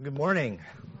Good morning.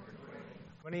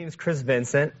 My name is Chris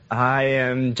Vincent. I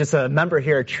am just a member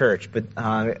here at church, but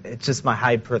it's just my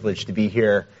high privilege to be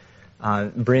here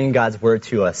bringing God's Word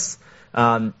to us.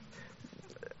 I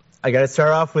got to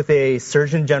start off with a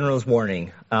Surgeon General's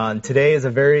warning. Today is a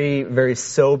very, very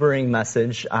sobering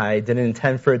message. I didn't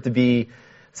intend for it to be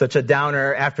such a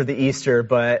downer after the Easter,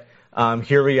 but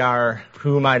here we are.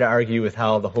 Who am I to argue with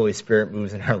how the Holy Spirit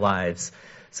moves in our lives?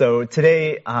 So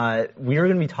today, we are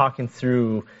going to be talking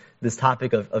through this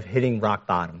topic of hitting rock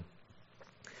bottom.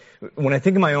 When I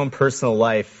think of my own personal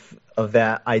life, of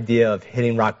that idea of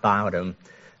hitting rock bottom,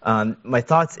 my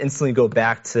thoughts instantly go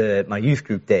back to my youth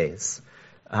group days.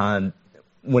 When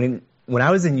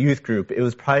I was in youth group, it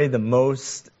was probably the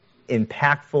most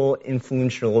impactful,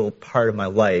 influential part of my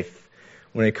life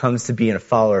when it comes to being a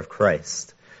follower of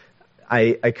Christ.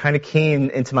 I kind of came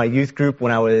into my youth group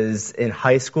when I was in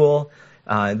high school.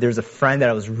 There's a friend that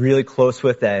I was really close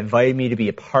with that invited me to be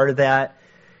a part of that.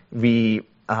 We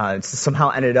somehow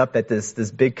ended up at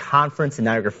this big conference in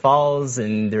Niagara Falls,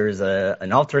 and there's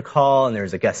an altar call, and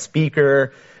there's a guest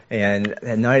speaker. And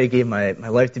that night I gave my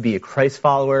life to be a Christ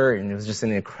follower, and it was just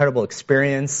an incredible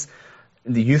experience.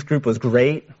 The youth group was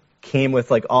great. Came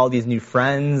with like all these new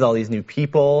friends, all these new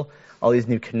people, all these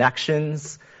new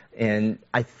connections. And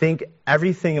I think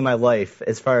everything in my life,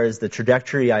 as far as the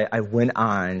trajectory I went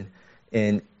on,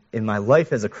 in my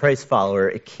life as a Christ follower,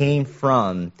 it came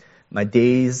from my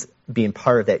days being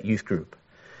part of that youth group.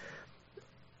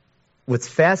 What's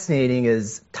fascinating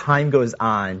is time goes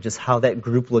on, just how that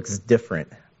group looks different.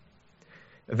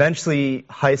 Eventually,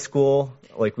 high school,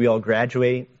 like we all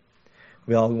graduate,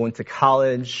 we all went to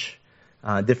college,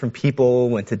 different people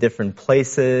went to different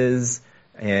places,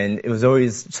 and it was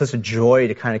always such a joy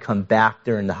to kind of come back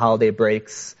during the holiday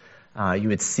breaks. You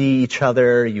would see each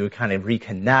other, you would kind of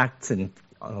reconnect, and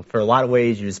for a lot of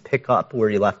ways, you just pick up where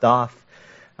you left off.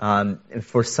 And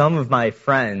for some of my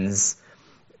friends,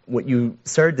 what you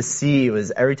started to see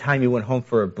was every time you went home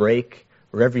for a break,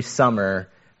 or every summer,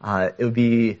 it would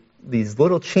be these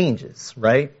little changes,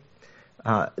 right?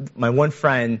 My one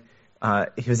friend,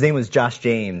 his name was Josh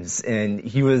James, and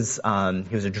he was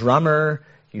a drummer,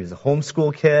 he was a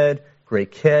homeschool kid,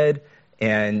 great kid,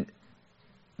 and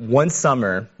one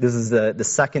summer, this is the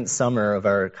second summer of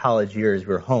our college years,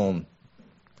 we were home.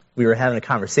 We were having a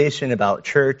conversation about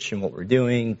church and what we're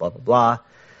doing, blah, blah, blah.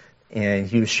 And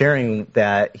he was sharing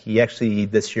that he actually,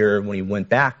 this year, when he went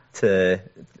back to,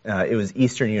 it was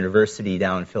Eastern University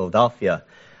down in Philadelphia,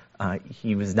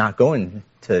 he was not going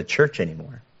to church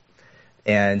anymore.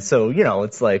 And so,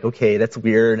 it's like, okay, that's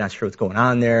weird, not sure what's going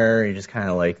on there. You're just kind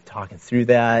of like talking through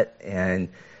that, and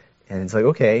it's like,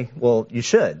 okay, well, you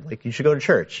should go to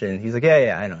church. And he's like,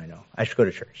 yeah, I know. I should go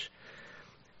to church.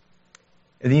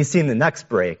 And then you see him the next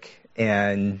break,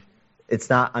 and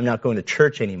I'm not going to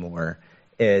church anymore.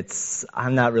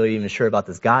 I'm not really even sure about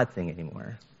this God thing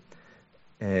anymore.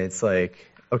 And it's like,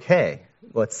 okay,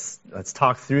 let's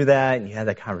talk through that. And you have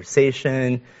that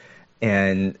conversation,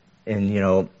 and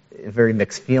very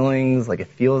mixed feelings. Like, it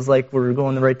feels like we're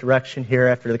going the right direction here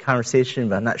after the conversation,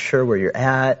 but I'm not sure where you're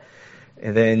at.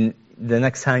 And then the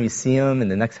next time you see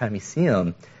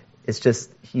him, it's just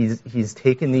he's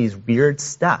taken these weird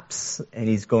steps, and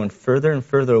he's going further and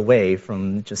further away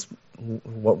from just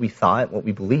what we thought, what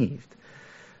we believed.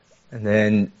 And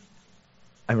then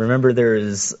I remember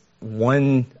there's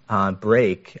one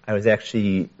break. I was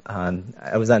actually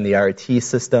I was on the RT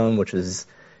system, which is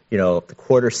the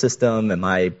quarter system, and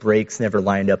my breaks never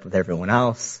lined up with everyone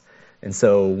else. And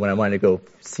so when I wanted to go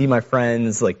see my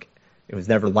friends, it was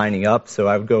never lining up, so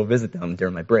I would go visit them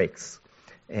during my breaks.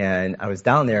 And I was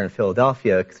down there in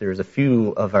Philadelphia because there was a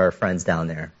few of our friends down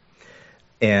there.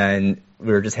 And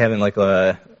we were just having like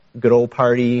a good old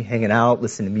party, hanging out,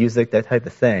 listening to music, that type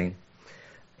of thing.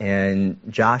 And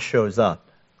Josh shows up,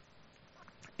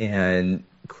 and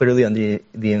clearly under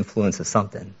the influence of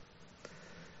something.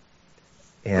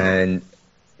 And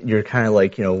you're kind of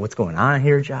like, what's going on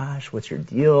here, Josh? What's your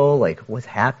deal? Like, what's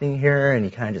happening here? And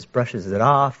he kind of just brushes it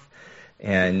off.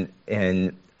 And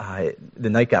the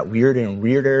night got weirder and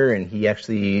weirder, and he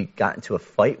actually got into a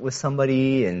fight with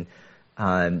somebody, and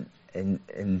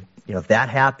that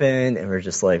happened, and we're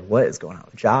just like, what is going on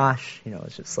with Josh?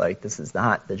 It's just like, this is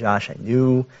not the Josh I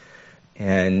knew.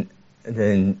 And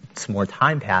then some more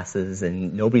time passes,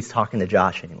 and nobody's talking to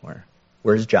Josh anymore.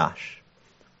 Where's Josh?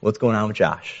 What's going on with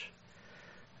Josh?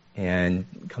 And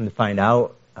come to find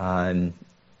out,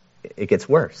 it gets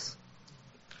worse.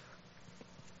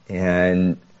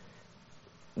 And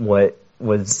what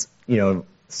was,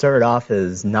 started off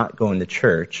as not going to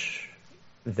church,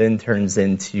 then turns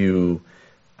into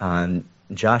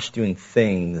Josh doing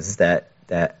things that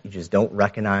that you just don't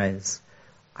recognize.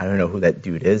 I don't know who that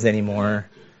dude is anymore.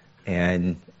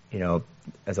 And,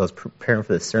 as I was preparing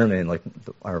for the sermon, like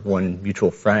our one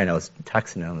mutual friend, I was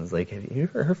texting him. I was like, have you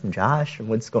ever heard from Josh and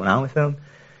what's going on with him?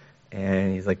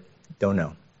 And he's like, don't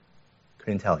know.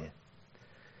 Couldn't tell you.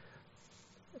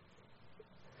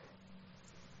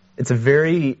 It's a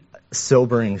very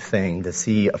sobering thing to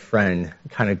see a friend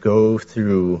kind of go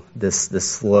through this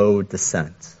slow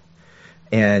descent.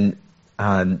 And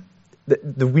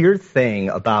the weird thing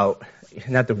about,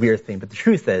 not the weird thing, but the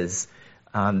truth is,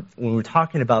 when we're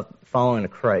talking about following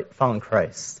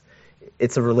Christ,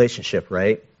 it's a relationship,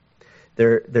 right?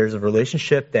 There's a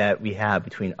relationship that we have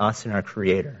between us and our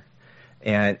Creator.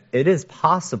 And it is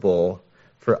possible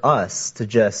for us to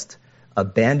just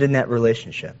abandon that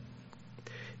relationship.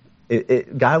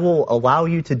 God will allow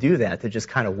you to do that, to just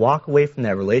kind of walk away from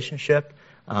that relationship.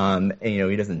 And,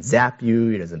 He doesn't zap you,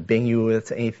 He doesn't bang you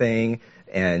with anything,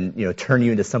 and, turn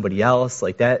you into somebody else.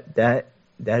 Like that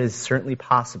is certainly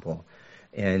possible.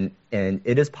 And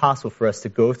it is possible for us to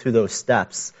go through those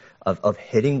steps of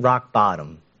hitting rock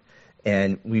bottom.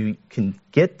 And we can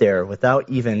get there without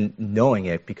even knowing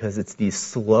it, because it's these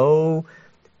slow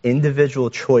individual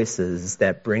choices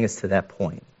that bring us to that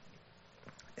point.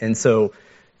 And so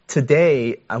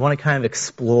today, I want to kind of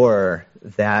explore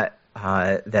that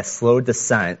slow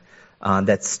descent,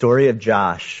 that story of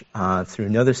Josh, through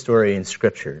another story in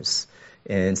Scriptures,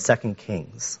 in 2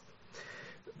 Kings.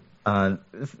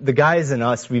 The guys and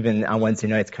us, we've been on Wednesday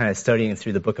nights kind of studying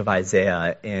through the book of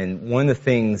Isaiah, and one of the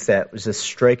things that was just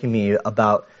striking me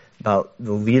about the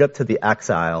lead up to the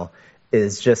exile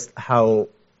is just how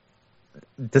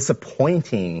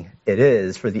disappointing it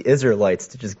is for the Israelites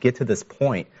to just get to this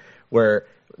point where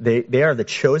they are the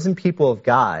chosen people of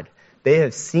God. They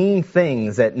have seen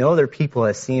things that no other people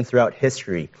has seen throughout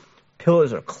history.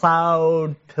 Pillars of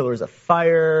cloud, pillars of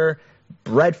fire,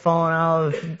 bread falling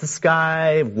out of the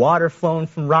sky, water flowing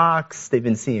from rocks. They've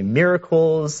been seeing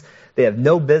miracles. They have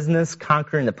no business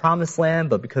conquering the promised land,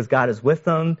 but because God is with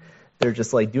them, they're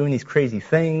just like doing these crazy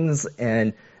things.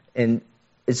 And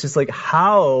it's just like,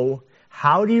 how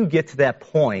do you get to that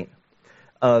point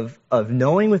of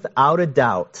knowing without a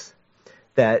doubt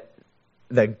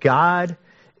that God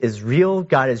is real,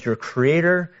 God is your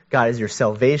creator, God is your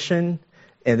salvation,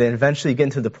 and then eventually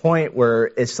getting to the point where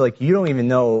it's like you don't even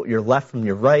know your left from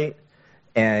your right,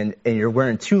 and you're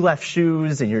wearing two left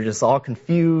shoes, and you're just all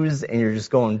confused, and you're just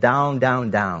going down,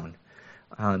 down, down.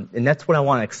 And that's what I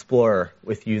want to explore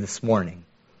with you this morning.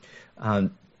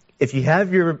 If you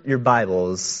have your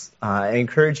Bibles, I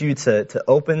encourage you to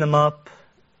open them up,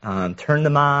 turn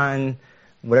them on,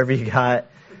 whatever you got.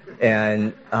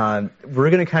 And we're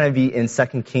going to kind of be in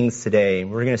 2 Kings today.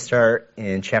 We're going to start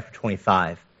in chapter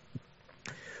 25.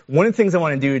 One of the things I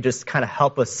want to do just kind of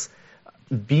help us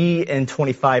be in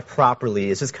 25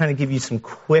 properly is just kind of give you some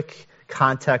quick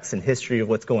context and history of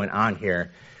what's going on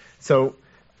here. So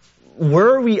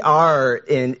where we are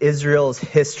in Israel's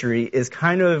history is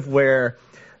kind of where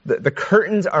the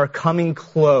curtains are coming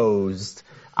closed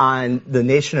on the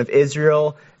nation of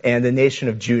Israel and the nation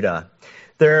of Judah.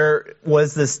 There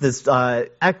was this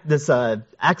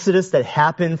exodus that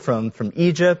happened from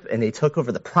Egypt, and they took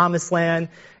over the promised land,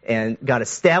 and God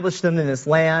established them in this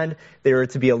land. They were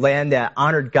to be a land that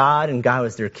honored God, and God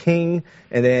was their king.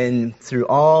 And then through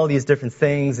all these different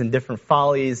things and different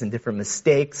follies and different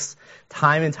mistakes,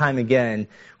 time and time again,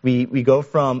 we go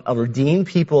from a redeemed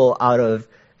people out of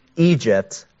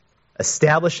Egypt,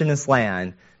 established in this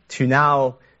land, to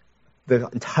now the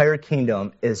entire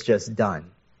kingdom is just done.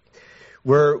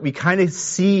 Where we kind of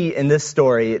see in this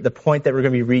story the point that we're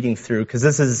going to be reading through, because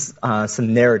this is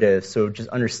some narrative, so just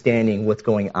understanding what's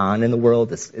going on in the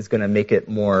world is going to make it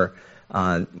more,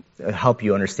 help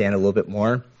you understand a little bit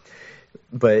more.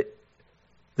 But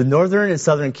the northern and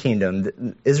southern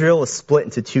kingdom, Israel was split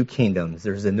into two kingdoms.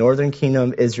 There's the northern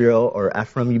kingdom, Israel, or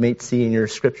Ephraim, you may see in your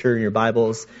scripture, in your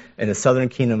Bibles, and the southern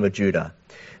kingdom of Judah.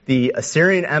 The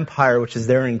Assyrian Empire, which is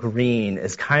there in green,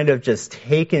 is kind of just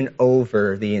taken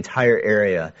over the entire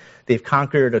area. They've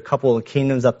conquered a couple of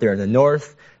kingdoms up there in the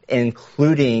north,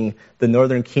 including the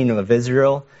northern kingdom of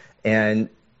Israel, and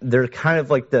they're kind of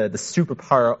like the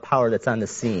superpower that's on the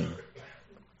scene.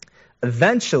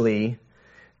 Eventually,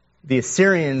 the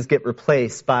Assyrians get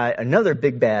replaced by another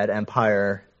big bad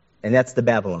empire, and that's the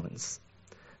Babylonians.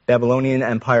 Babylonian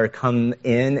Empire come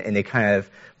in, and they kind of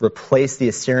replace the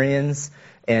Assyrians.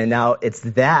 And now it's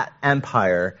that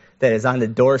empire that is on the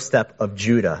doorstep of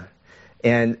Judah.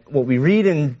 And what we read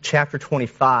in chapter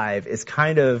 25 is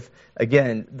kind of,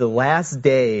 again, the last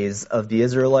days of the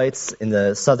Israelites in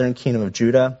the southern kingdom of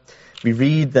Judah. We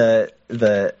read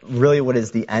the really what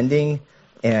is the ending.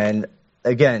 And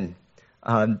again,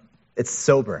 it's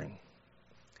sobering.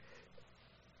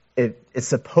 It's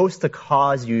supposed to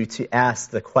cause you to ask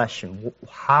the question,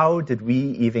 how did we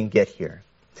even get here?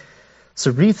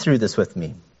 So read through this with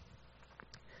me.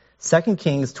 2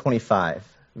 Kings 25,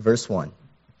 verse 1.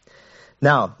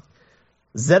 Now,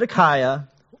 Zedekiah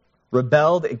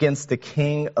rebelled against the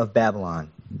king of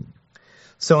Babylon.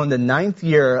 So in the 9th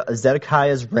year of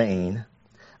Zedekiah's reign,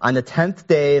 on the 10th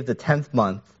day of the 10th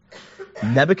month,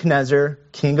 Nebuchadnezzar,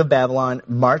 king of Babylon,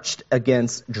 marched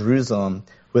against Jerusalem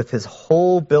with his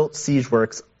whole built siege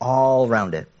works all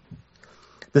around it.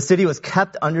 The city was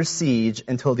kept under siege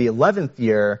until the 11th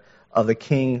year of the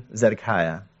king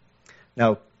Zedekiah.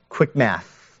 Now, quick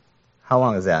math. How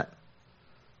long is that?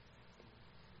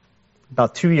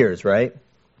 About 2 years, right?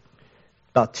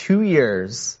 About 2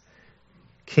 years,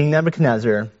 King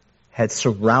Nebuchadnezzar had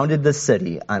surrounded the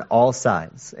city on all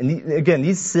sides. And again,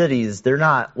 these cities, they're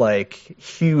not like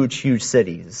huge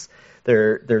cities.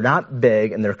 They're not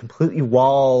big, and they're completely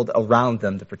walled around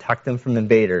them to protect them from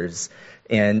invaders.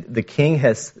 And King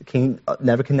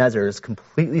Nebuchadnezzar has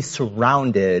completely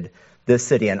surrounded this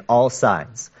city on all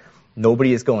sides.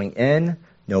 Nobody is going in.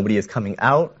 Nobody is coming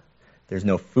out. There's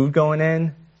no food going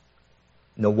in.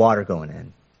 No water going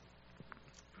in.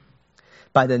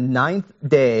 By the 9th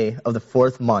day of the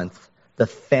 4th month, the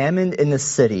famine in the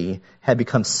city had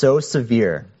become so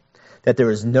severe that there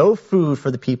was no food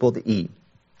for the people to eat.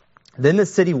 Then the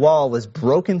city wall was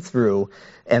broken through,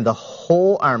 and the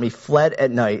whole army fled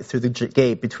at night through the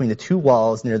gate between the two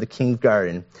walls near the king's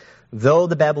garden, though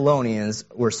the Babylonians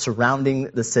were surrounding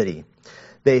the city.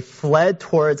 They fled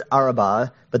towards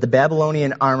Arabah, but the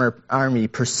Babylonian army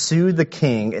pursued the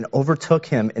king and overtook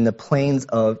him in the plains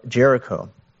of Jericho.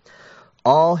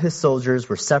 All his soldiers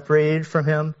were separated from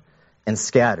him and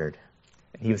scattered,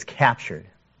 and he was captured.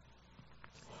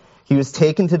 He was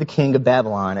taken to the king of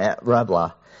Babylon at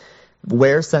Riblah,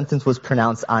 where sentence was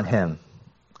pronounced on him.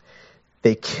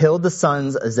 They killed the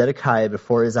sons of Zedekiah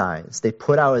before his eyes. They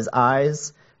put out his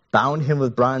eyes, bound him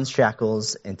with bronze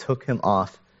shackles, and took him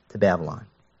off to Babylon.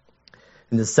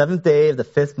 In the 7th day of the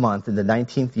 5th month, in the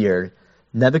 19th year,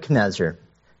 Nebuchadnezzar,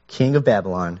 king of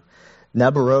Babylon,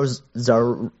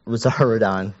 Nebuzaradan,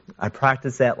 I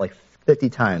practiced that like 50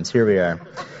 times, here we are,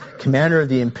 commander of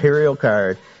the imperial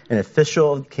guard, an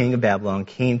official of the king of Babylon,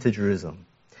 came to Jerusalem.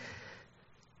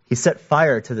 He set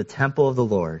fire to the temple of the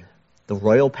Lord, the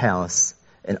royal palace,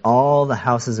 and all the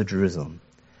houses of Jerusalem.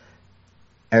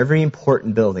 Every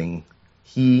important building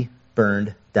he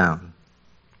burned down.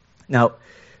 Now,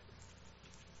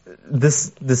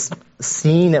 this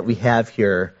scene that we have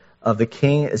here of the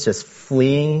king is just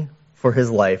fleeing for his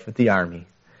life with the army.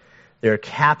 They're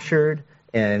captured,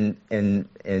 and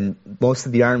most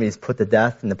of the army is put to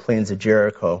death in the plains of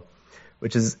Jericho,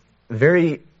 which is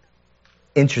very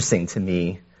interesting to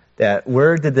me. That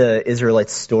where did the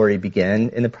Israelites' story begin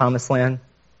in the Promised Land?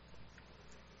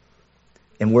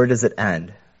 And where does it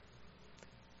end?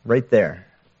 Right there.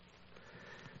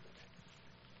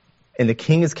 And the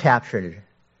king is captured,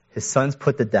 his son's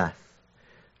put to death,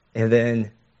 and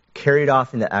then carried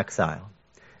off into exile.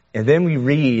 And then we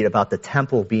read about the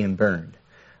temple being burned.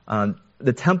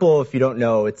 The temple, if you don't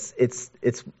know, it's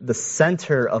the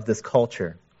center of this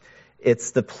culture.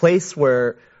 It's the place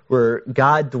where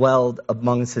God dwelled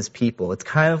amongst his people. It's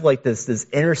kind of like this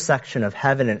intersection of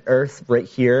heaven and earth right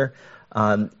here.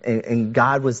 And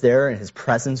God was there, and his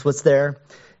presence was there.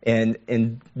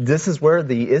 And this is where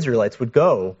the Israelites would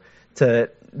go to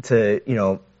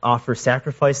offer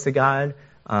sacrifice to God.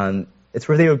 It's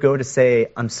where they would go to say,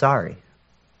 I'm sorry.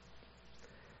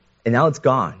 And now it's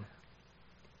gone.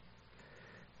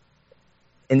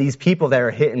 And these people that are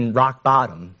hitting rock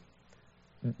bottom,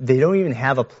 they don't even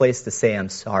have a place to say I'm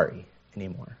sorry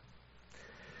anymore.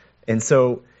 And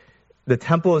so the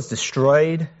temple is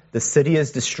destroyed. The city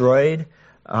is destroyed.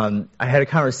 I had a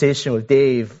conversation with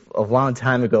Dave a long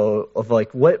time ago of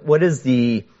like, what is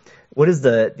the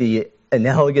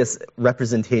analogous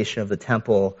representation of the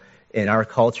temple in our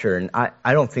culture? And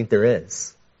I don't think there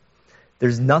is.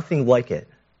 There's nothing like it.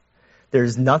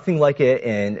 There's nothing like it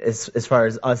in as far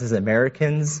as us as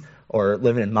Americans or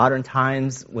living in modern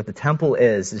times. What the temple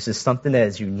is just something that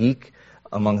is unique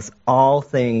amongst all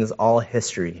things, all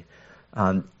history.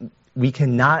 We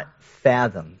cannot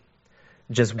fathom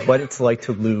just what it's like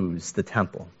to lose the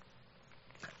temple.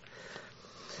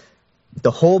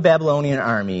 The whole Babylonian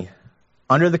army,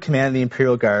 under the command of the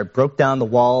imperial guard, broke down the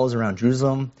walls around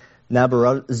Jerusalem.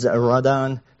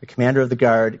 Nebuzaradan, the commander of the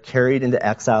guard, carried into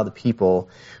exile the people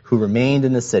who remained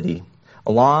in the city,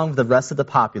 along with the rest of the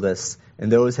populace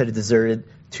and those who had deserted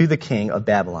to the king of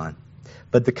Babylon.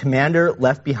 But the commander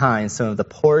left behind some of the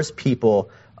poorest people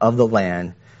of the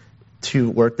land to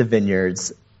work the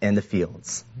vineyards and the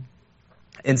fields.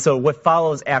 And so what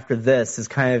follows after this is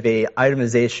kind of a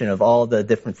itemization of all the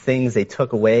different things they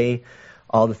took away,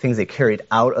 all the things they carried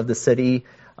out of the city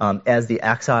as the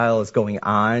exile is going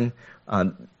on.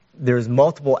 There's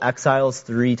multiple exiles,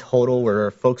 3 total, where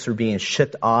folks are being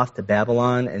shipped off to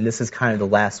Babylon, and this is kind of the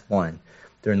last one.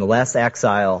 During the last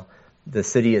exile, the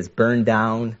city is burned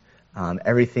down.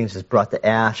 Everything's just brought to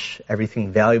ash.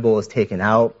 Everything valuable is taken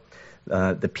out.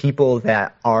 The people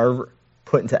that are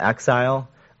put into exile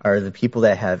are the people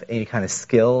that have any kind of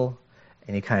skill,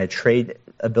 any kind of trade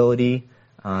ability,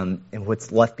 and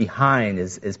what's left behind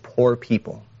is poor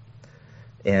people.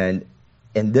 And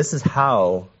this is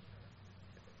how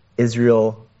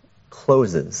Israel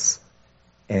closes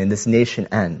and this nation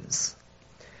ends.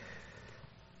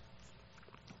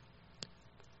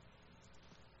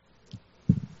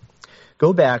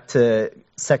 Go back to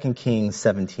 2 Kings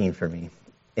 17 for me,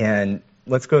 and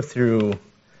let's go through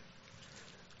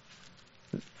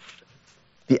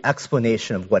the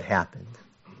explanation of what happened.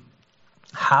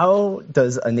 How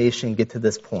does a nation get to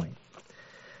this point?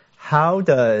 How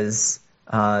does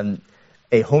a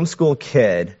homeschool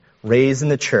kid raised in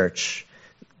the church,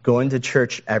 going to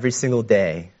church every single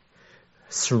day,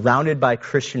 surrounded by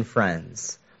Christian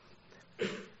friends,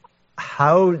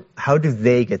 how do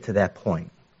they get to that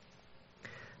point?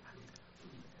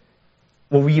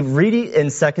 What we read in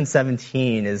 2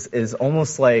 17 is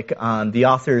almost like the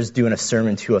author is doing a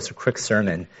sermon to us, a quick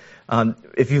sermon.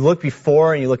 If you look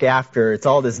before and you look after, it's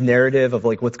all this narrative of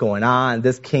like what's going on.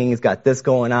 This king's got this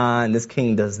going on. This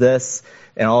king does this,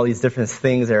 and all these different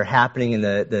things that are happening in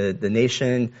the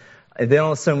nation. And then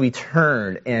all of a sudden we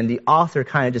turn, and the author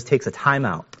kind of just takes a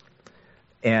timeout.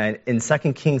 And in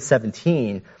 2 Kings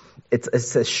 17,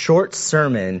 it's a short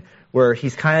sermon where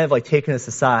he's kind of like taking us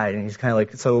aside, and he's kind of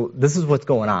like, so this is what's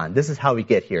going on. This is how we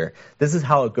get here. This is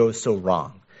how it goes so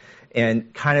wrong.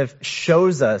 And kind of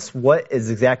shows us what is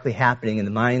exactly happening in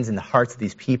the minds and the hearts of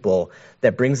these people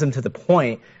that brings them to the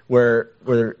point where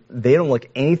they don't look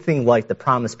anything like the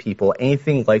promised people,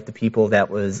 anything like the people that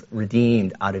was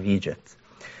redeemed out of Egypt.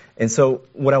 And so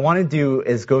what I want to do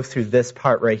is go through this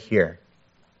part right here.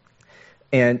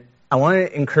 And I want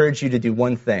to encourage you to do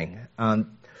one thing.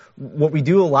 What we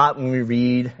do a lot when we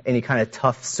read any kind of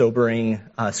tough, sobering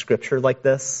scripture like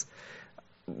this,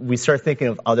 we start thinking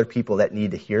of other people that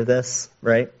need to hear this,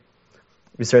 right?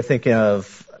 We start thinking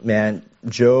of, man,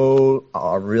 Joe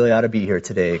really ought to be here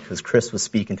today because Chris was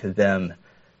speaking to them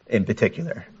in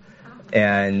particular.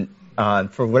 And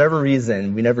for whatever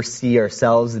reason, we never see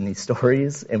ourselves in these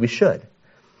stories, and we should.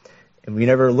 And we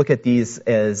never look at these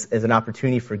as an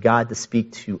opportunity for God to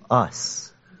speak to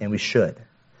us, and we should.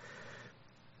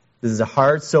 This is a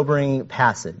hard, sobering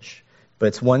passage, but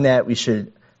it's one that we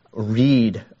should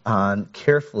read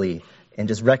carefully and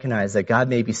just recognize that God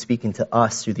may be speaking to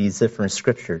us through these different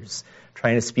scriptures,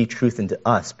 trying to speak truth into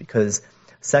us, because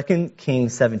 2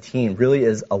 Kings 17 really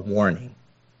is a warning.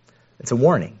 It's a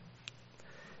warning.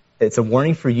 It's a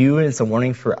warning for you, and it's a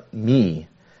warning for me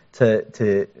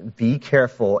to be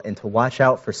careful and to watch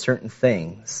out for certain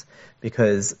things,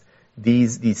 because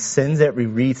these sins that we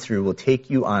read through will take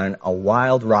you on a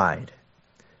wild ride,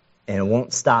 and it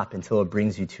won't stop until it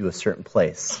brings you to a certain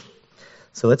place.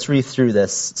 So let's read through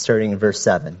this, starting in verse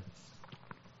 7.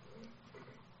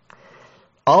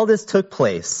 All this took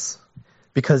place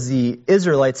because the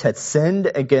Israelites had sinned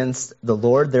against the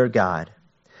Lord their God,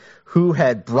 who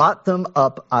had brought them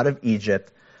up out of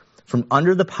Egypt from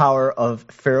under the power of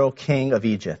Pharaoh, king of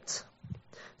Egypt.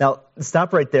 Now,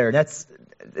 stop right there. That's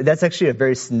actually a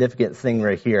very significant thing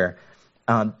right here.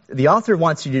 The author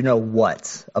wants you to know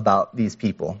what about these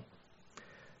people?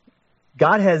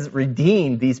 God has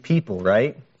redeemed these people,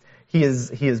 right? He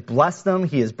has blessed them.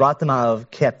 He has brought them out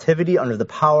of captivity under the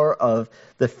power of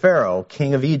the Pharaoh,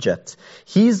 king of Egypt.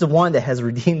 He's the one that has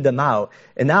redeemed them out.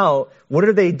 And now, what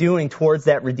are they doing towards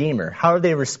that Redeemer? How are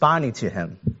they responding to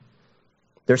him?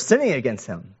 They're sinning against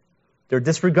him. They're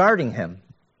disregarding him.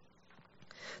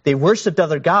 They worshipped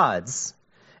other gods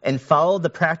and followed the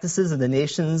practices of the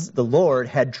nations the Lord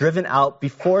had driven out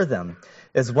before them,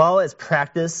 as well as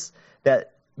practices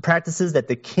that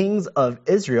the kings of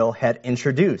Israel had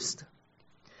introduced.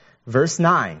 Verse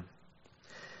 9.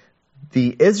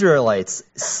 The Israelites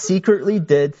secretly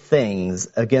did things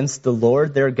against the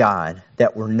Lord their God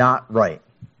that were not right.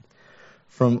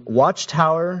 From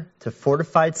watchtower to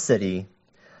fortified city,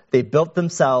 they built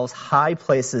themselves high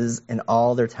places in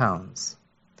all their towns.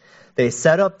 They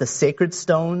set up the sacred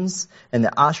stones and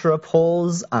the Asherah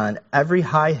poles on every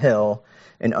high hill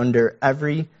and under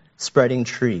every spreading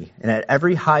tree, and at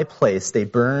every high place they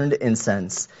burned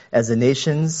incense, as the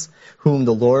nations whom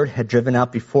the Lord had driven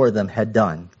out before them had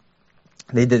done.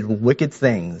 They did wicked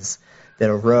things that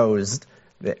aroused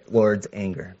the Lord's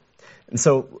anger. And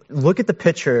so look at the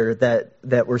picture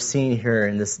that we're seeing here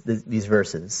in these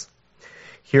verses.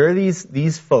 Here are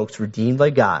these folks redeemed by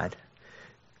God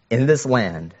in this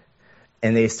land,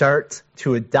 and they start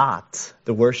to adopt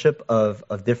the worship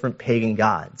of different pagan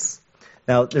gods.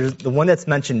 Now, there's the one that's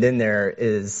mentioned in there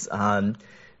is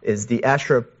the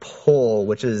Asherah pole,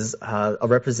 which is a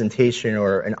representation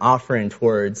or an offering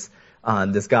towards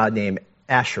this god named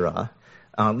Asherah.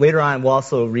 Later on, we'll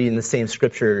also read in the same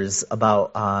scriptures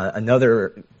about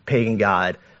another pagan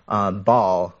god,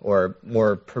 Baal, or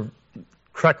more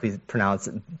correctly pronounced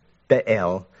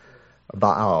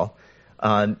Baal.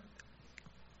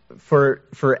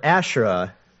 For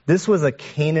Asherah, this was a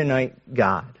Canaanite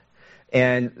god.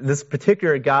 And this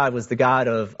particular god was the god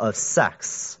of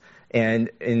sex. And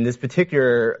in this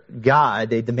particular god,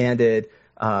 they demanded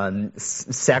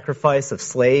sacrifice of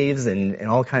slaves and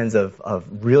all kinds of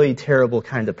really terrible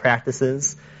kinds of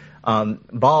practices.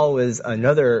 Baal was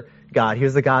another god. He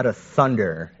was the god of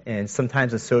thunder and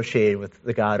sometimes associated with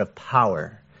the god of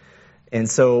power. And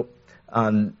so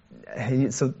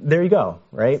there you go,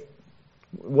 right?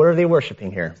 What are they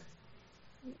worshiping here?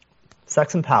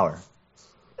 Sex and power.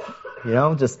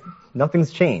 Just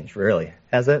nothing's changed, really,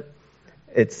 has it?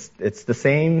 It's the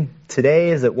same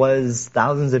today as it was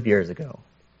thousands of years ago.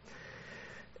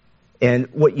 And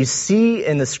what you see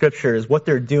in the scriptures, what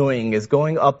they're doing is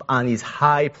going up on these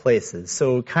high places.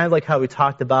 So kind of like how we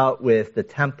talked about with the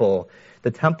temple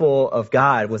of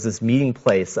God was this meeting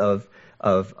place of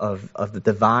the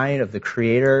divine, of the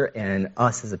Creator, and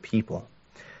us as a people.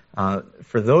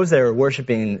 For those that are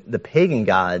worshiping the pagan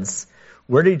gods,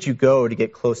 where did you go to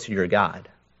get close to your God?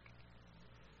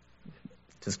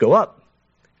 Just go up.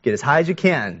 Get as high as you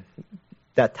can.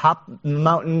 That top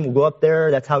mountain, we'll go up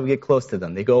there. That's how we get close to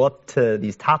them. They go up to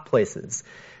these top places.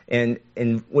 And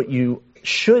what you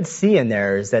should see in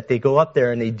there is that they go up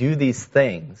there and they do these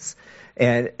things.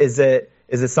 And is it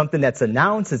something that's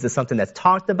announced? Is it something that's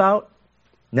talked about?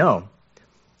 No.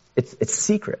 It's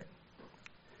secret.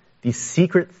 These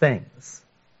secret things.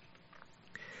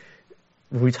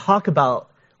 When we talk about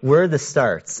where this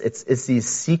starts, it's these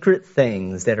secret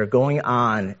things that are going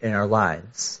on in our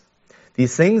lives.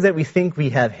 These things that we think we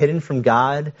have hidden from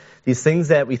God, these things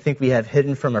that we think we have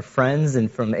hidden from our friends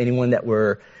and from anyone that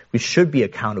we should be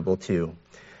accountable to.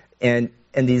 And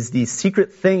these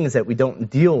secret things that we don't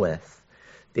deal with,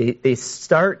 they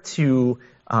start to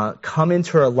come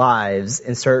into our lives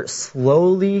and start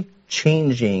slowly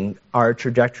changing our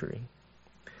trajectory.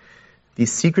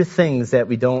 These secret things that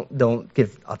we don't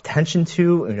give attention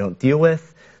to and we don't deal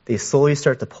with, they slowly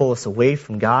start to pull us away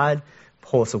from God,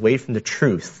 pull us away from the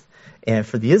truth. And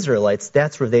for the Israelites,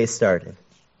 that's where they started.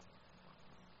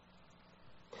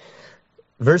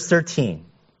 Verse 13.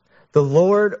 The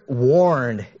Lord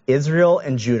warned Israel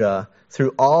and Judah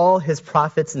through all his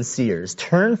prophets and seers,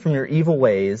 turn from your evil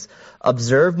ways,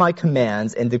 observe my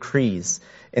commands and decrees,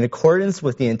 in accordance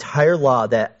with the entire law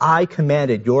that I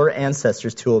commanded your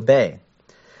ancestors to obey,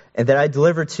 and that I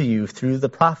delivered to you through the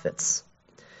prophets.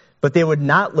 But they would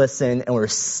not listen and were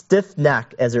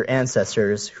stiff-necked as their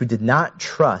ancestors who did not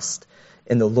trust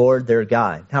in the Lord their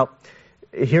God. Now,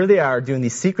 here they are doing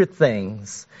these secret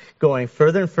things, going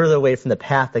further and further away from the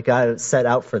path that God set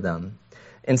out for them.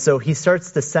 And so he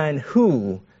starts to send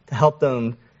who to help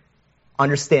them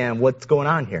understand what's going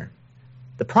on here?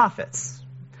 The prophets.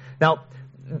 Now,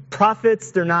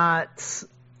 prophets, they're not,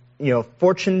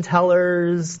 fortune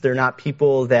tellers. They're not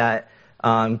people that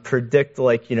predict,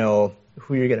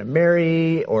 who you're going to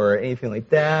marry or anything like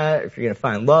that, if you're going to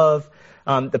find love.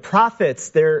 The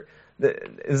prophets, it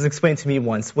was explained to me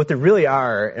once, what they really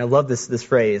are, and I love this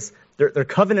phrase, they're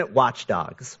covenant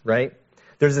watchdogs, right?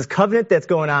 There's this covenant that's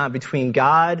going on between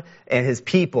God and his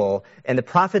people, and the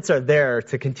prophets are there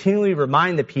to continually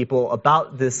remind the people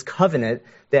about this covenant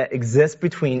that exists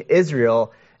between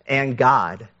Israel and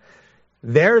God.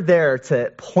 They're there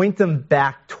to point them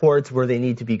back towards where they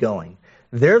need to be going.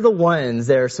 They're the ones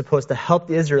that are supposed to help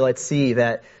the Israelites see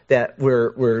that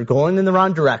we're going in the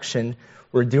wrong direction,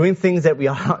 we're doing things that we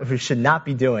should not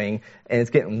be doing, and it's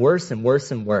getting worse and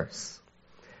worse and worse.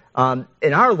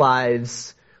 In our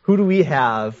lives, who do we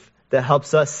have that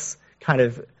helps us kind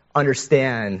of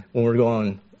understand when we're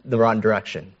going the wrong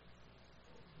direction?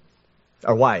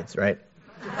 Our wives, right?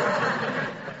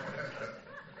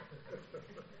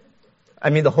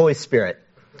 The Holy Spirit.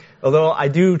 Although I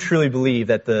do truly believe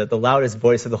that the loudest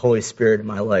voice of the Holy Spirit in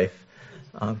my life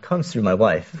comes through my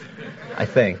wife, I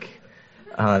think.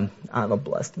 I'm a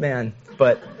blessed man.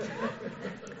 But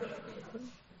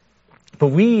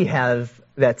we have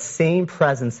that same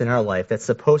presence in our life that's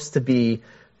supposed to be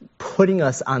putting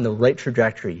us on the right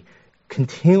trajectory,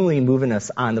 continually moving us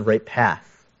on the right path.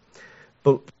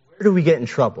 But where do we get in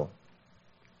trouble?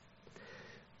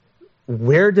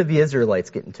 Where did the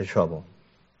Israelites get into trouble?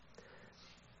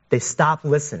 They stopped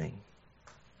listening.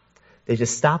 They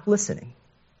just stopped listening.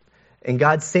 And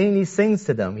God's saying these things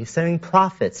to them. He's sending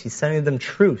prophets. He's sending them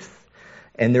truth.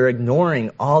 And they're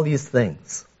ignoring all these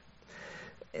things.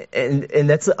 And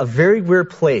that's a very weird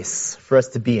place for us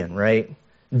to be in, right?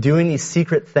 Doing these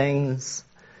secret things,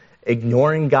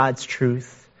 ignoring God's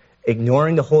truth,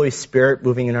 ignoring the Holy Spirit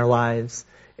moving in our lives,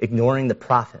 ignoring the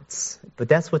prophets. But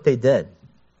that's what they did.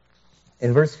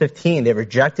 In verse 15, they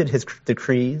rejected his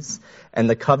decrees and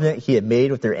the covenant he had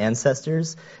made with their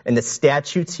ancestors and the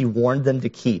statutes he warned them to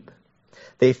keep.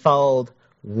 They followed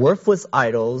worthless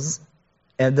idols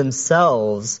and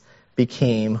themselves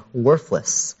became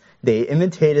worthless. They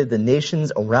imitated the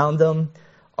nations around them,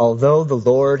 although the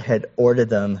Lord had ordered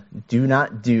them, do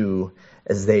not do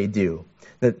as they do.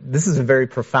 This is a very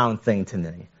profound thing to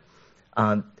me.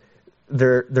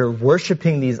 They're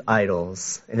worshiping these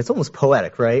idols, and it's almost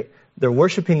poetic, right? They're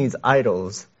worshiping these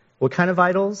idols. What kind of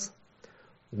idols?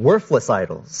 Worthless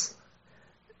idols.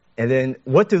 And then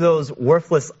what do those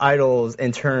worthless idols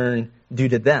in turn do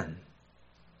to them?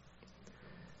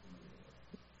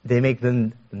 They make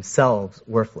themselves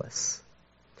worthless.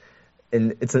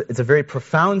 And it's a very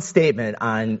profound statement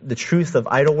on the truth of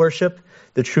idol worship,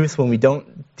 the truth when we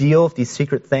don't deal with these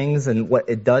secret things and what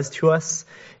it does to us.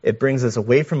 It brings us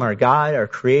away from our God, our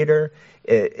Creator.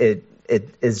 It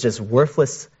is just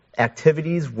worthless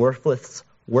activities, worthless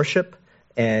worship,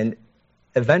 and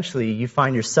eventually you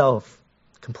find yourself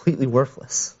completely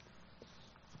worthless.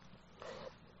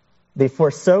 They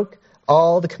forsook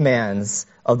all the commands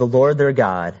of the Lord their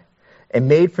God and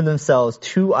made for themselves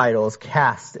two idols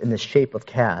cast in the shape of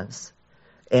calves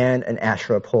and an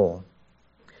Asherah pole.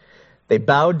 They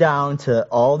bowed down to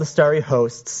all the starry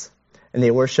hosts and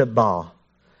they worshiped Baal.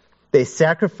 They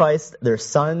sacrificed their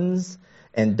sons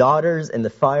and daughters in the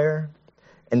fire,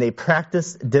 and they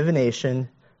practiced divination,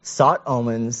 sought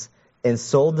omens, and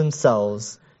sold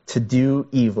themselves to do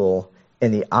evil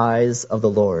in the eyes of the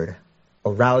Lord,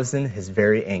 arousing his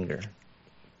very anger.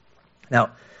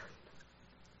 Now,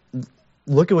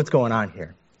 look at what's going on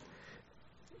here.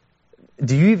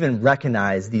 Do you even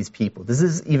recognize these people? Does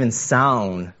this even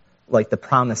sound like the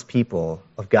promised people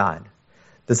of God?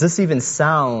 Does this even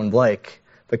sound like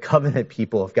the covenant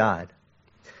people of God?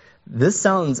 This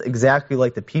sounds exactly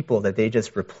like the people that they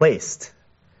just replaced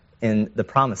in the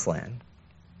promised land.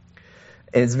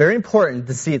 And it's very important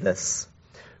to see this,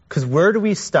 because where do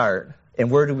we start and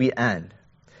where do we end?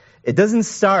 It doesn't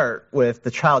start with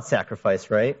the child sacrifice,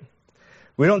 right?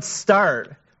 We don't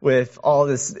start with all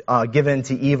this given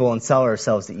to evil and sell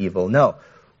ourselves to evil. No.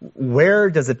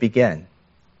 Where does it begin?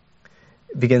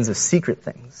 It begins with secret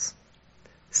things.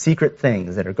 Secret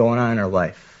things that are going on in our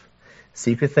life.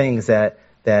 Secret things that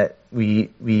we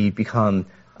become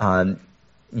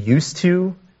used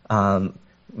to,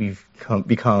 we've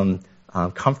become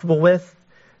comfortable with.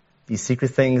 These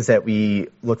secret things that we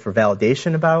look for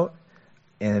validation about.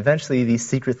 And eventually these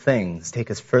secret things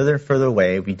take us further and further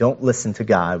away. We don't listen to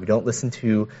God. We don't listen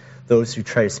to those who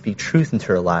try to speak truth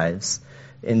into our lives.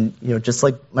 And, just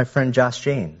like my friend Josh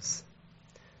James,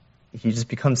 he just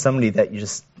becomes somebody that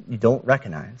you don't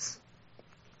recognize.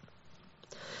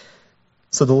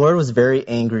 So the Lord was very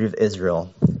angry with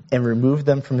Israel and removed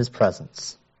them from his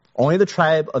presence. Only the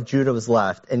tribe of Judah was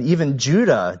left, and even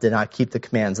Judah did not keep the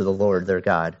commands of the Lord their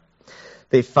God.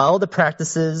 They followed the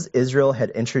practices Israel had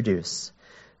introduced.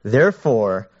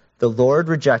 Therefore, the Lord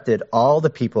rejected all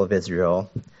the people of Israel.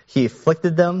 He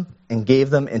afflicted them and gave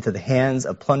them into the hands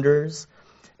of plunderers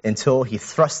until he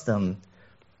thrust them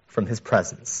from his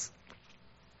presence.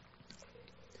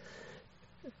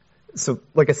 So,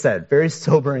 like I said, very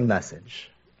sobering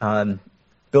message.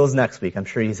 Bill's next week. I'm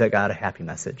sure he's got a happy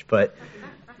message. But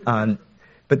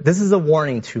this is a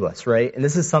warning to us, right? And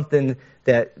this is something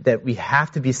that we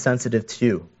have to be sensitive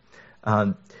to.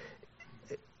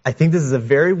 I think this is a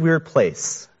very weird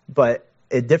place, but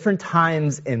at different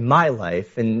times in my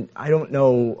life, and I don't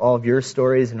know all of your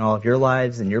stories and all of your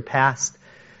lives and your past,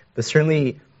 but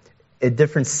certainly at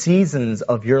different seasons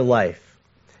of your life,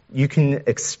 you can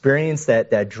experience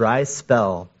that dry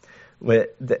spell with,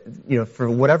 for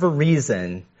whatever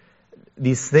reason,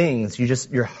 these things,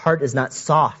 your heart is not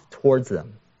soft towards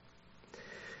them.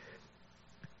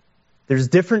 There's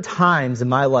different times in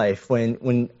my life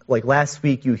when like last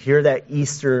week, you hear that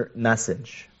Easter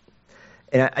message.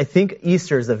 And I think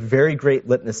Easter is a very great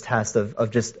litmus test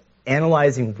of just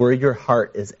analyzing where your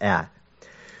heart is at.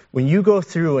 When you go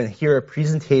through and hear a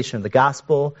presentation of the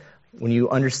gospel, when you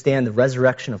understand the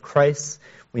resurrection of Christ,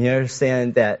 when you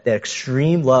understand that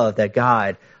extreme love that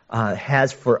God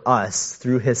has for us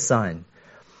through his Son,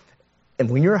 and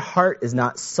when your heart is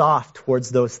not soft towards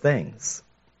those things,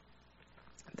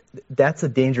 that's a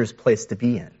dangerous place to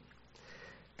be in.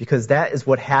 Because that is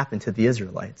what happened to the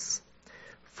Israelites.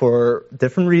 For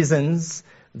different reasons,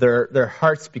 their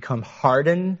hearts become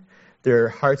hardened, their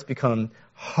hearts become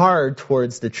hard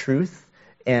towards the truth,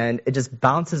 and it just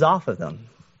bounces off of them.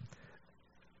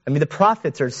 I mean, the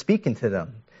prophets are speaking to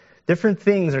them. Different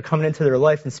things are coming into their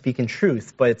life and speaking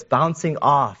truth, but it's bouncing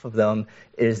off of them.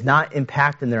 It is not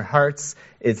impacting their hearts.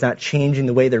 It's not changing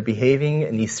the way they're behaving,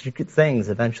 and these secret things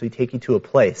eventually take you to a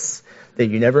place that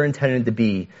you never intended to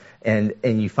be, and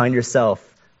you find yourself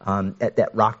at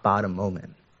that rock bottom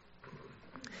moment.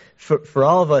 For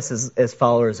all of us as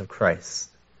followers of Christ,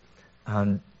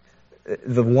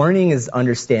 the warning is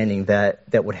understanding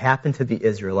that what happened to the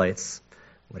Israelites,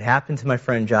 what happened to my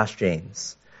friend Josh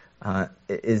James,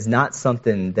 is not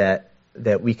something that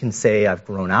we can say I've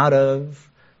grown out of,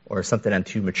 or something I'm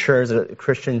too mature as a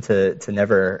Christian to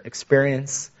never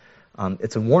experience.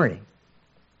 It's a warning.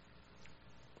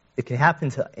 It can happen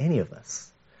to any of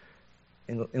us.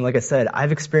 And like I said,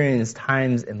 I've experienced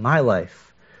times in my life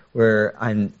where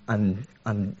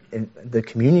the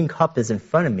communion cup is in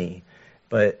front of me,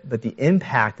 but the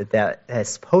impact that is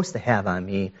supposed to have on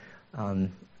me,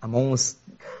 I'm almost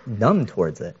numb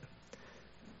towards it.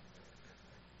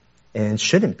 And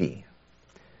shouldn't be.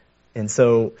 And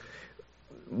so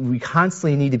we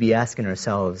constantly need to be asking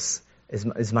ourselves,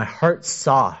 is my heart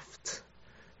soft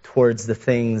towards the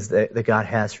things that God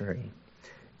has for me?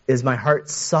 Is my heart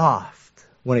soft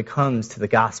when it comes to the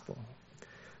gospel?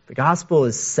 The gospel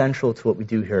is central to what we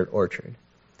do here at Orchard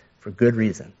for good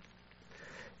reason.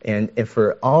 And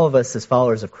for all of us as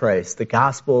followers of Christ, the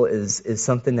gospel is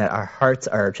something that our hearts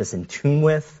are just in tune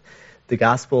with. The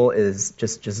gospel is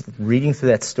just reading through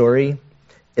that story.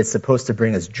 It's supposed to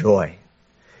bring us joy.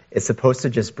 It's supposed to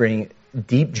just bring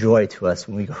deep joy to us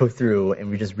when we go through and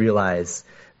we just realize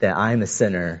that I'm a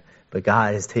sinner, but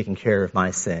God has taken care of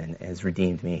my sin and has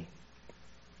redeemed me.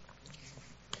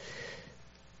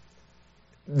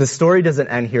 The story doesn't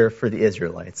end here for the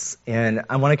Israelites, and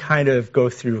I want to kind of go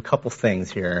through a couple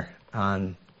things here.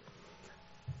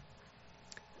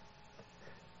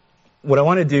 What I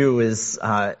want to do is,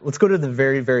 let's go to the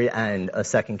very, very end of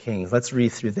 2 Kings. Let's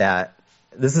read through that.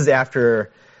 This is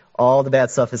after all the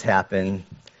bad stuff has happened,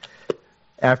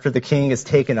 after the king is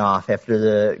taken off, after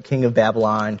the king of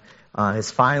Babylon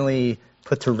has finally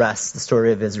put to rest the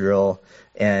story of Israel,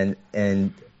 and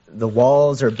the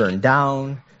walls are burned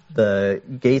down, the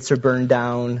gates are burned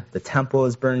down, the temple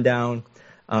is burned down.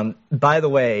 By the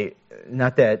way,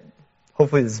 not that,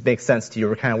 hopefully this makes sense to you,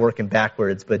 we're kind of working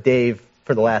backwards, but Dave,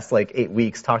 for the last 8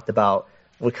 weeks, talked about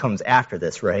what comes after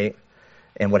this, right?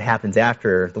 And what happens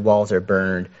after the walls are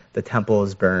burned, the temple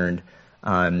is burned,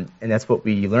 and that's what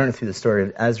we learn through the story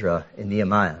of Ezra and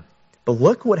Nehemiah. But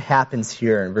look what happens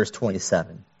here in verse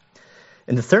 27.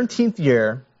 In the 13th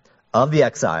year of the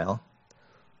exile,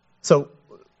 so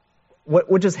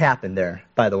what just happened there,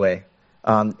 by the way,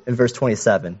 in verse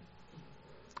 27?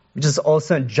 We just all of a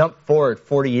sudden jumped forward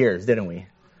 40 years, didn't we?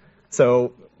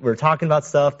 So we're talking about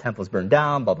stuff, temple's burned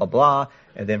down, blah, blah, blah.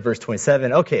 And then verse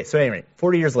 27, okay, so anyway,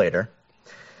 40 years later,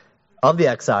 of the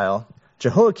exile,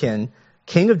 Jehoiakim,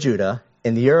 king of Judah,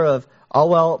 in the year of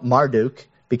Awel-Marduk,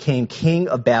 became king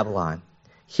of Babylon.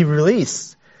 He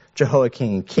released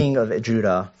Jehoiakim, king of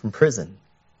Judah, from prison.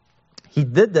 He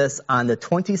did this on the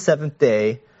 27th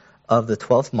day of the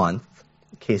 12th month,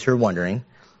 in case you're wondering.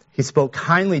 He spoke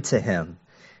kindly to him,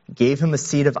 gave him a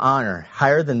seat of honor,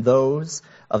 higher than those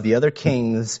of the other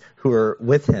kings who were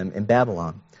with him in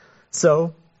Babylon.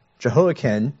 So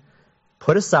Jehoiakim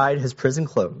put aside his prison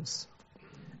clothes,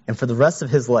 and for the rest of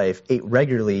his life ate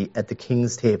regularly at the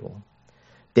king's table.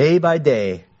 Day by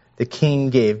day, the king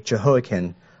gave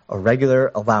Jehoiakim a regular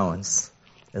allowance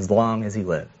as long as he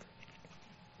lived.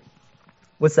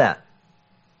 What's that?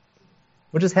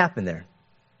 What just happened there?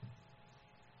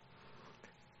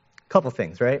 Couple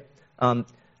things, right?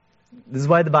 This is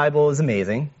why the Bible is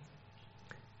amazing.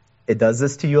 It does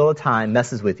this to you all the time,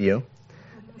 messes with you,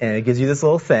 and it gives you this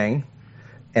little thing,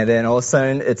 and then all of a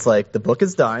sudden it's like the book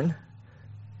is done,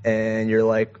 and you're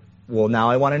like, well, now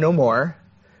I want to know more,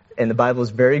 and the Bible is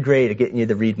very great at getting you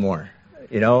to read more.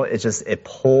 It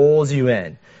pulls you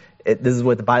in. This is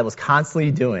what the Bible is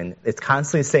constantly doing. It's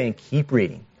constantly saying, keep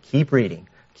reading, keep reading,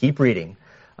 keep reading.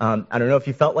 I don't know if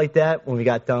you felt like that when we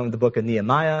got done with the book of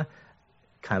Nehemiah.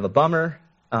 kind of a bummer.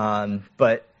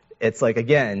 But it's like,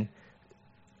 again,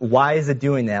 why is it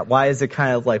doing that? Why is it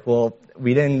kind of like, well,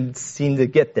 we didn't seem to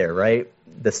get there, right?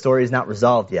 The story is not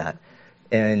resolved yet.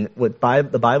 And what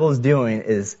the Bible is doing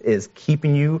is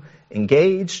keeping you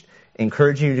engaged,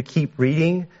 encouraging you to keep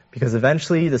reading, because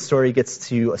eventually the story gets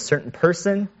to a certain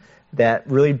person that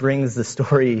really brings the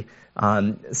story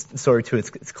to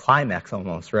its climax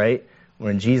almost, right?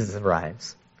 When Jesus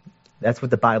arrives. That's what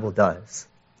the Bible does.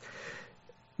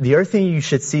 The other thing you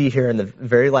should see here in the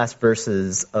very last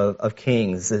verses of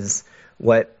Kings is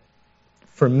what,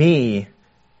 for me,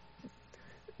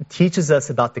 teaches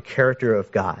us about the character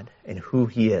of God and who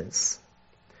He is.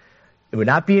 It would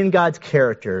not be in God's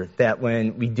character that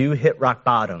when we do hit rock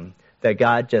bottom, that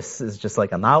God is just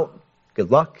like, I'm out,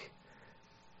 good luck,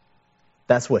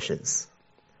 best wishes,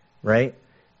 right?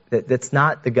 That's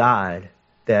not the God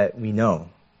that we know.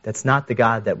 That's not the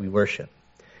God that we worship.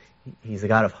 He's a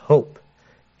God of hope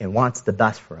and wants the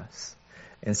best for us.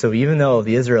 And so even though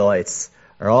the Israelites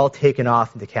are all taken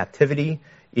off into captivity,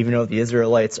 even though the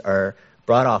Israelites are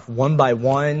brought off one by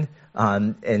one,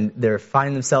 and they're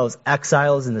finding themselves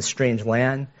exiles in this strange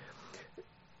land,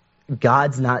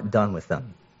 God's not done with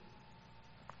them.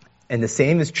 And the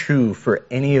same is true for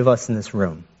any of us in this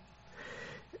room.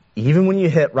 Even when you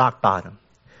hit rock bottom,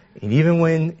 and even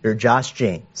when you're Josh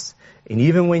James, and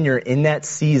even when you're in that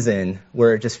season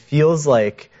where it just feels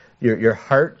like your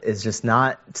heart is just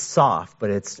not soft, but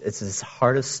it's this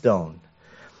heart of stone,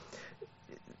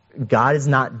 God is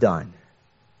not done.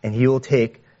 And He will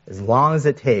take as long as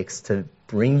it takes to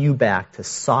bring you back, to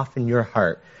soften your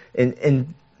heart.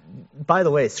 And by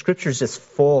the way, Scripture is just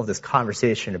full of this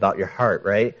conversation about your heart,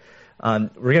 right?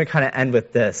 We're going to kind of end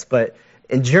with this, but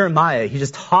in Jeremiah, he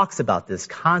just talks about this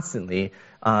constantly.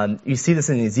 You see this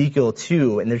in Ezekiel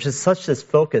too, and there's just such this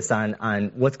focus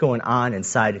on what's going on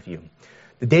inside of you.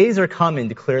 The days are coming,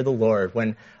 declare the Lord,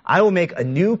 when I will make a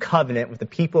new covenant with the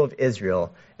people of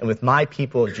Israel and with my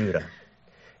people of Judah.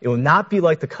 It will not be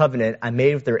like the covenant I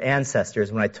made with their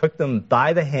ancestors when I took them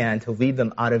by the hand to lead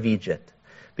them out of Egypt,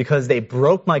 because they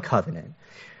broke my covenant.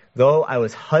 Though I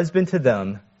was husband to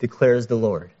them, declares the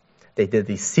Lord. They did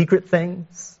these secret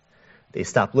things. They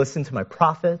stopped listening to my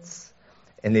prophets,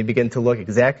 and they began to look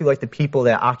exactly like the people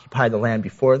that occupied the land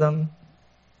before them.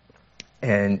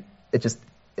 And it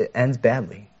ends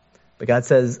badly. But God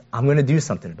says, I'm going to do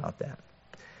something about that.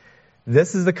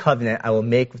 This is the covenant I will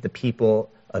make with the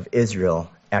people of Israel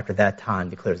after that time,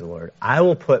 declares the Lord. I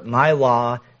will put my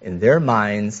law in their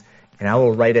minds, and I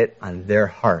will write it on their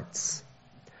hearts.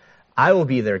 I will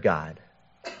be their God,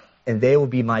 and they will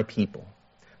be my people.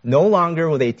 No longer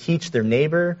will they teach their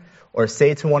neighbor or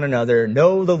say to one another,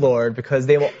 know the Lord, because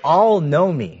they will all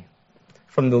know me,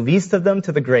 from the least of them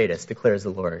to the greatest, declares the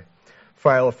Lord.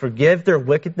 For I will forgive their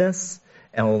wickedness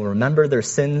and will remember their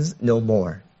sins no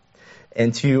more.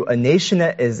 And to a nation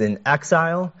that is in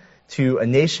exile, to a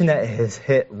nation that has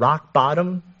hit rock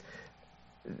bottom,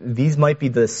 these might be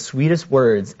the sweetest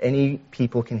words any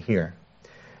people can hear.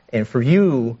 And for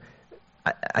you,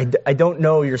 I don't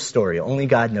know your story. Only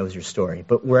God knows your story.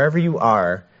 But wherever you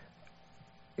are,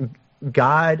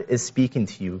 God is speaking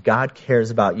to you. God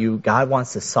cares about you. God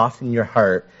wants to soften your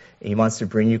heart, and He wants to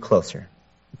bring you closer.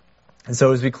 And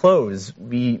so as we close,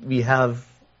 we have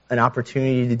an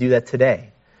opportunity to do that today.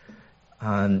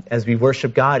 As we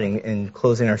worship God in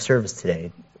closing our service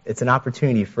today, it's an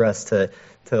opportunity for us to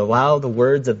allow the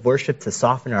words of worship to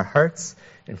soften our hearts,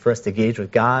 and for us to engage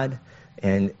with God,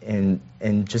 and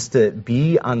just to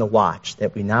be on the watch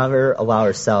that we never allow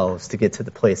ourselves to get to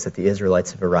the place that the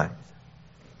Israelites have arrived.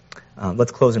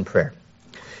 Let's close in prayer.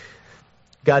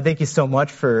 God, thank you so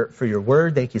much for your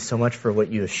word. Thank you so much for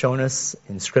what you have shown us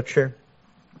in Scripture.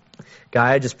 God,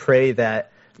 I just pray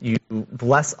that you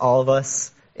bless all of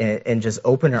us and just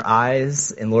open our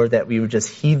eyes, and Lord, that we would just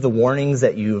heed the warnings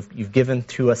that you've given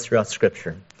to us throughout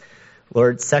Scripture.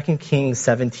 Lord, 2 Kings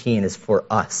 17 is for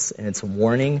us, and it's a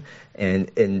warning,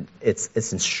 and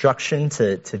it's instruction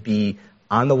to be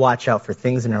on the watch out for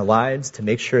things in our lives, to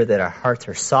make sure that our hearts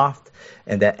are soft,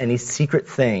 and that any secret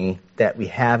thing that we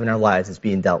have in our lives is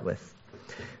being dealt with.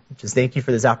 Just thank you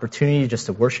for this opportunity just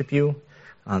to worship you.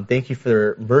 Thank you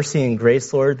for mercy and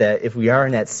grace, Lord, that if we are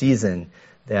in that season,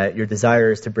 that your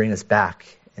desire is to bring us back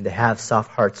and to have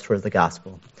soft hearts towards the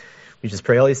gospel. We just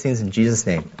pray all these things in Jesus'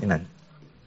 name. Amen.